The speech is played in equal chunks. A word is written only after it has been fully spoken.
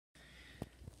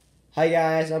Hi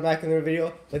guys, I'm back in the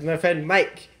video with my friend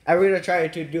Mike. And we're gonna try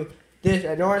to do this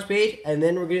at normal speed, and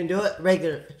then we're gonna do it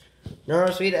regular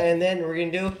normal speed, and then we're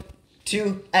gonna do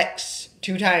 2x,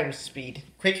 2 times speed.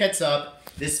 Quick heads up,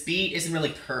 this speed isn't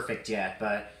really perfect yet,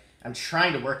 but I'm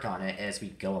trying to work on it as we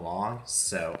go along,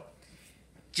 so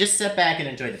just sit back and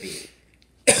enjoy the beat.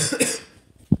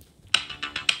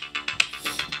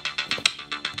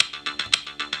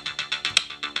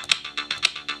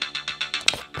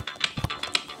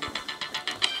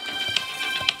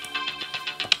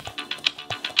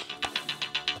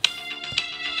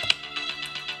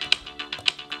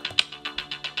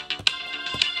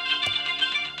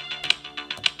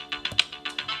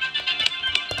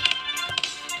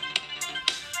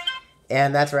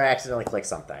 And that's where I accidentally clicked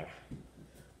something.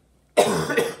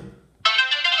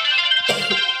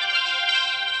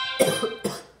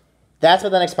 That's what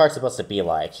the next part's supposed to be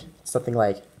like. Something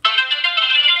like...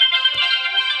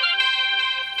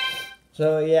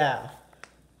 So yeah.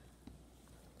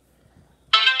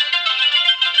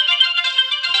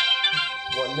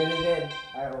 One minute in,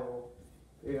 I will.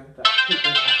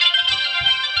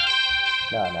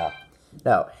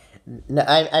 No,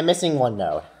 I'm missing one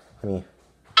note. Let me...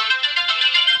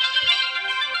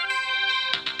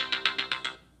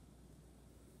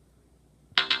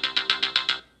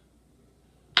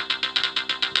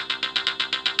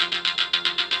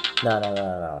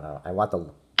 No. I want the...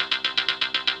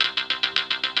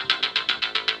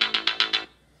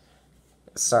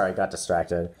 Sorry, I got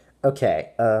distracted. Okay,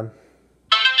 No,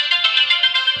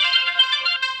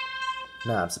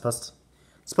 I'm supposed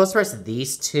to press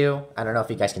these two. I don't know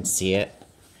if you guys can see it.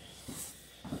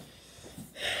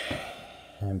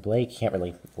 And Blake can't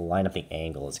really line up the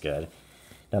angle as good.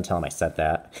 Don't tell him I said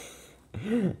that.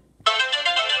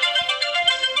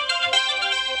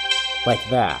 Like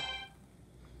that.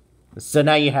 So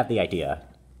now you have the idea.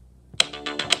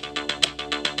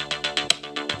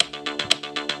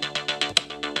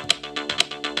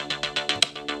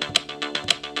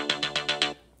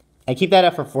 I keep that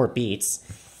up for 4 beats,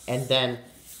 and then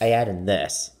I add in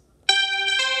this.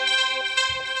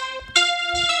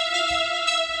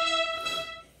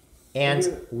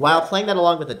 And while playing that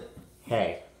along with the...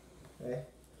 Hey.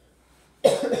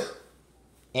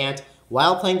 And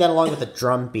while playing that along with the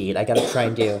drum beat, I gotta try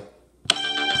and do...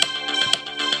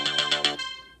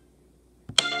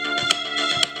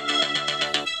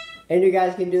 And you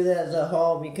guys can do this at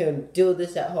home. You can do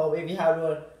this at home if you have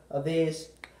one of these.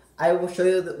 I will show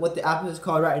you what the app is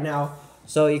called right now,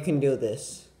 so you can do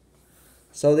this.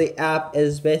 So the app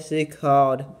is basically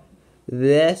called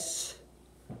this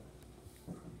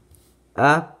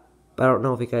app. I don't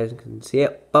know if you guys can see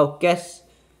it. Focus.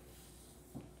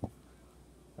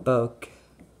 And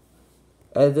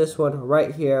this one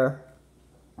right here.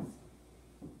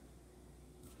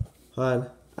 Hold on.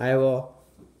 I will.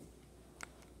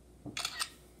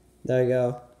 There you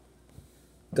go.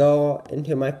 Go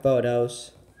into my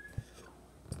photos.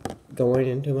 Going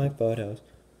into my photos.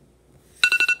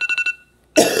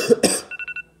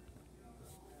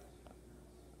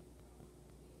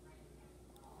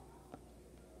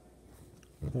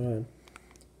 Hold on.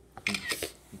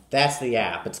 That's the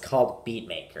app. It's called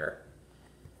Beatmaker.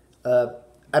 I'm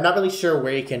not really sure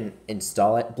where you can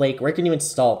install it. Blake, where can you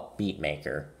install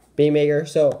Beatmaker? Beatmaker.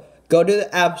 So go to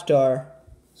the App Store.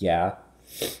 Yeah.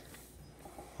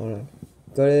 Hold on.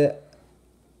 Go to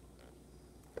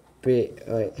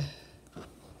the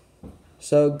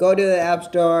So go to the App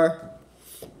Store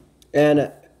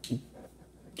and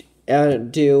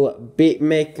do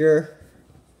Beatmaker.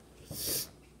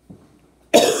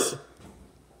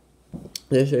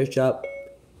 Let's search up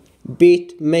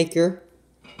Beatmaker.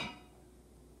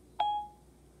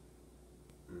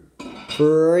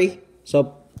 Free.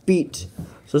 So beat.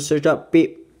 So search up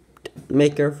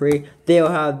Beatmaker free. They'll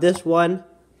have this one.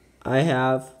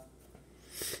 They'll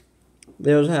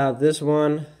have this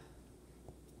one.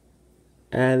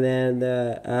 And then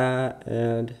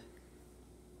and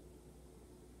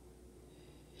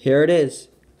here it is.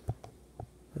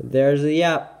 There's the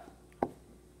app.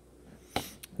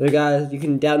 So guys, you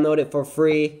can download it for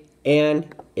free,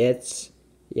 and it's,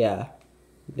 yeah,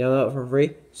 download it for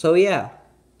free. So yeah.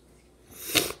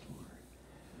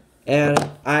 And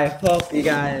I hope you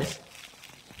guys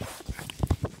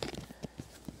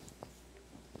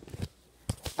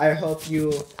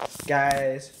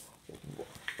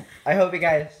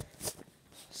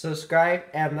subscribe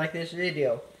and like this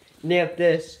video. And if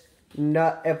this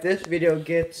video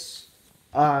gets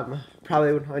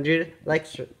probably 100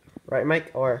 likes, right, Mike?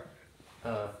 Or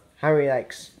how many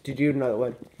likes? Did you know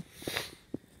one?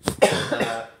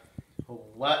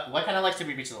 What kind of likes did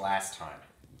we reach the last time?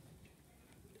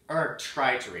 Or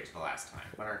tried to reach the last time.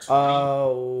 120.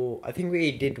 Oh, I think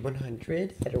we did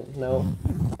 100. I don't know.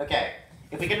 Okay,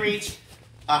 if we can reach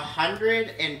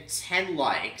 110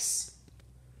 likes,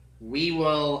 we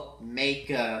will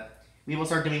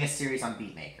start doing a series on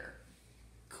Beatmaker.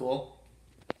 Cool?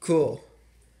 Cool.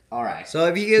 Alright. So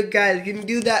if you guys can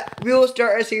do that, we will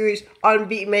start a series on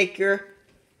Beatmaker.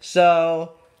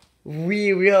 So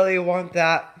we really want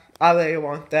that. I really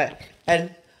want that.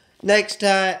 And next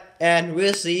time, and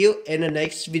we'll see you in the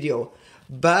next video.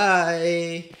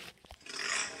 Bye.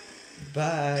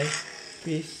 Bye.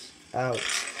 Peace out.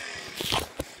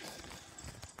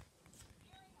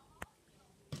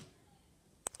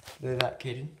 Look at that,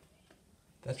 Caden.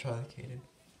 That's probably Caden.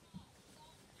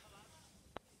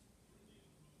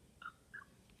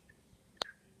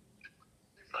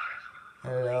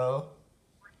 Hello.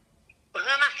 Who am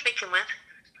I speaking with?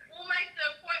 We'll make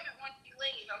the appointment once you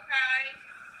leave, okay?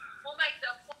 We'll make the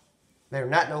appointment. They do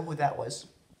not know who that was.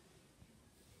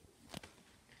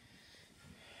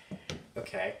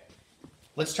 Okay.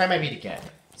 Let's try my beat again.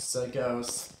 So it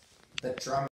goes the drum.